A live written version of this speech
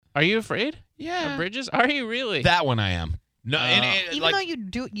Are you afraid Yeah. of bridges? Are you really? That one I am. No, Even though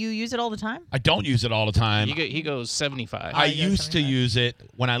you use it all the time. I don't use it all the time. He goes 75. I used to use it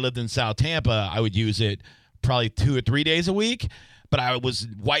when I lived in South Tampa. I would use it probably 2 or 3 days a week, but I was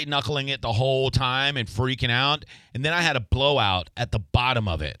white knuckling it the whole time and freaking out. And then I had a blowout at the bottom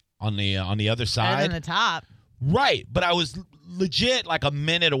of it on the other Better side. than the top. Right, but I was legit like a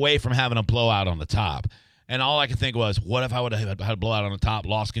minute away from having a blowout on the top. And all I could think was, what if I would have had a blowout on the top,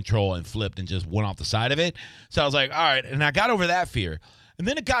 lost control, and flipped and just went off the side of it? So I was like, all right. And I got over that fear. And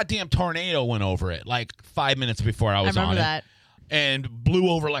then a goddamn tornado went over it like 5 minutes before I was on it. I remember that. And blew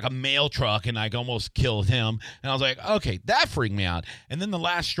over like a mail truck, and I almost killed him. And I was like, okay, that freaked me out. And then the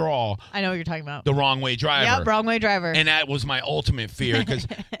last straw, I know what you're talking about. the wrong way driver. Yep, wrong way driver. And that was my ultimate fear because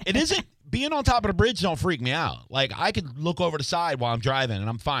it isn't being on top of the bridge don't freak me out. Like I could look over the side while I'm driving and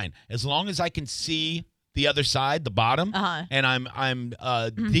I'm fine. As long as I can see the other side, the bottom, and I'm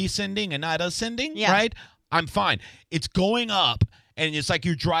descending and not ascending, right? I'm fine. It's going up and it's like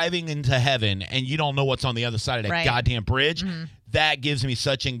you're driving into heaven and you don't know what's on the other side of that goddamn bridge. That gives me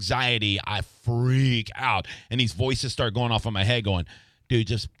such anxiety. I freak out. And these voices start going off in my head going, dude,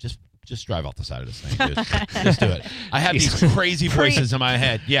 just drive off the side of this thing, dude. Just do it. I have these crazy voices in my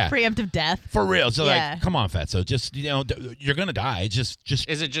head. Yeah. Preemptive death. For real. So like, come on, Fatso. Just, you're going to die. Just.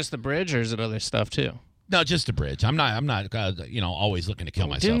 Is it just the bridge or is it other stuff too? No, just the bridge. I'm not always looking to kill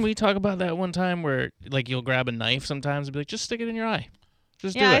myself. Didn't we talk about that one time where like you'll grab a knife sometimes and be like, just stick it in your eye.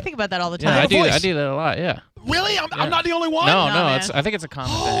 Just do it. I think about that all the time. Yeah, I do that a lot, yeah. Really? I'm not the only one? No, I think it's a common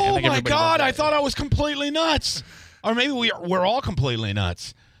thing. Oh my God, I thought I was completely nuts. Or maybe we're all completely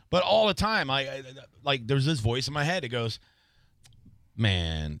nuts. But all the time, I like there's this voice in my head that goes,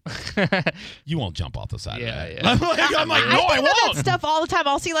 man, you won't jump off the side of that. Yeah. I'm like, no, I think about won't. that stuff all the time.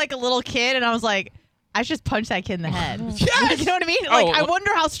 I'll see like a little kid, and I was like, I should just punch that kid in the head. Yes! You know what I mean? Like, I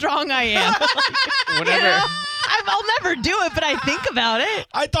wonder how strong I am. Whatever. I'll never do it, but I think about it.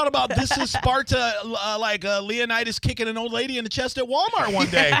 I thought about this is Sparta, Leonidas kicking an old lady in the chest at Walmart one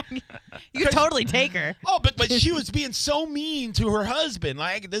day. You could totally take her. Oh, but she was being so mean to her husband.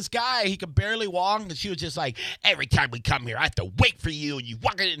 Like, this guy, he could barely walk, and she was just like, every time we come here, I have to wait for you, and you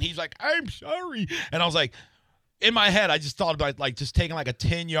walk it, and he's like, I'm sorry. And I was like, in my head, I just thought about like just taking like a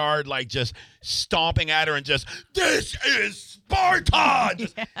 10-yard, like just stomping at her and just, this is Sparta!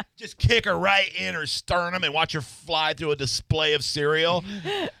 Just kick her right in her sternum and watch her fly through a display of cereal.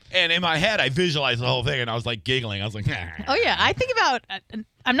 And in my head, I visualized the whole thing, and I was like giggling. I was like, nah. Oh, yeah. I think about,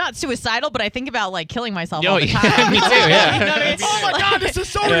 I'm not suicidal, but I think about like killing myself all the time. Yeah, me too, yeah. You know what I mean? Oh my God, this is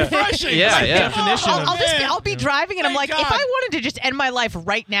so refreshing. Yeah, yeah. Definition of I'll be driving and I'm like, Thank if God. I wanted to just end my life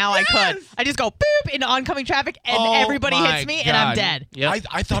right now, I could. I just go boop in oncoming traffic and everybody my hits me and I'm God. dead. Yep.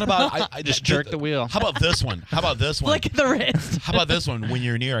 I thought about I Just jerk the wheel. How about this one? Flick the wrist. How about this one? When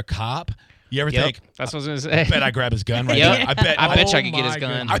you're near a cop, you ever think, That's what I was going to say. I bet I grab his gun right Yep. now. I bet you I could get his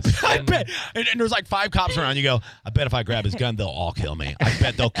gun. I bet. And there's like 5 cops around. You go, I bet if I grab his gun, they'll all kill me. I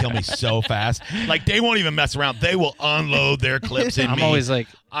bet they'll kill me so fast. Like, they won't even mess around. They will unload their clips in me. I'm always like,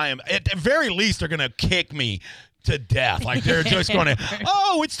 I am, at the very least, they're going to kick me to death. Like, they're just going to,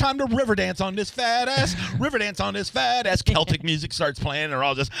 oh, it's time to river dance on this fat ass. River dance on this fat ass. Celtic music starts playing. They're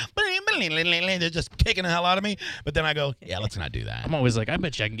all just, they're just kicking the hell out of me. But then I go, yeah, let's not do that. I'm always like, I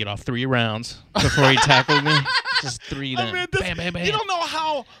bet you I can get off 3 rounds before he tackled me. Just 3 then. I mean, Bam, bam, bam. You don't know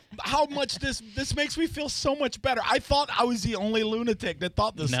how much this makes me feel so much better. I thought I was the only lunatic that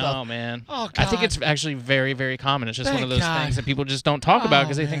thought this stuff. No, man. Oh, I think God. it's actually very, very common. It's just one Thank of those God. things that people just don't talk about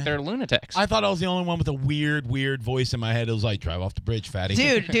because they think man. they're lunatics. I thought I was the only one with a weird voice in my head. It was like, drive off the bridge, fatty.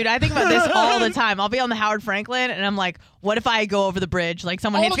 Dude, I think about this all the time. I'll be on the Howard Franklin and I'm like, what if I go over the bridge? Like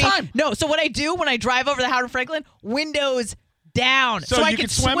someone All hits the me. time. No, so what I do when I drive over the Howard Franklin, windows down. So I you can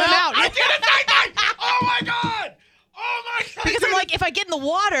could swim out. I did it that night. Oh my God. Oh my God. Because I'm like, if I get in the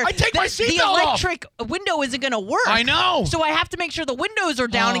water, I take my the seatbelt off. electric window isn't going to work. I know. So I have to make sure the windows are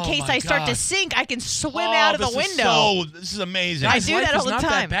down in Oh, case my I start to God. sink. I can swim out of the window. This is amazing. I do that all the not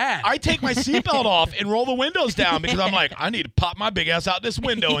time. that bad. I take my seatbelt off and roll the windows down because I'm like, I need to pop my big ass out this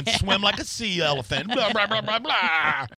window and swim like a sea elephant. Blah, blah, blah, blah, blah.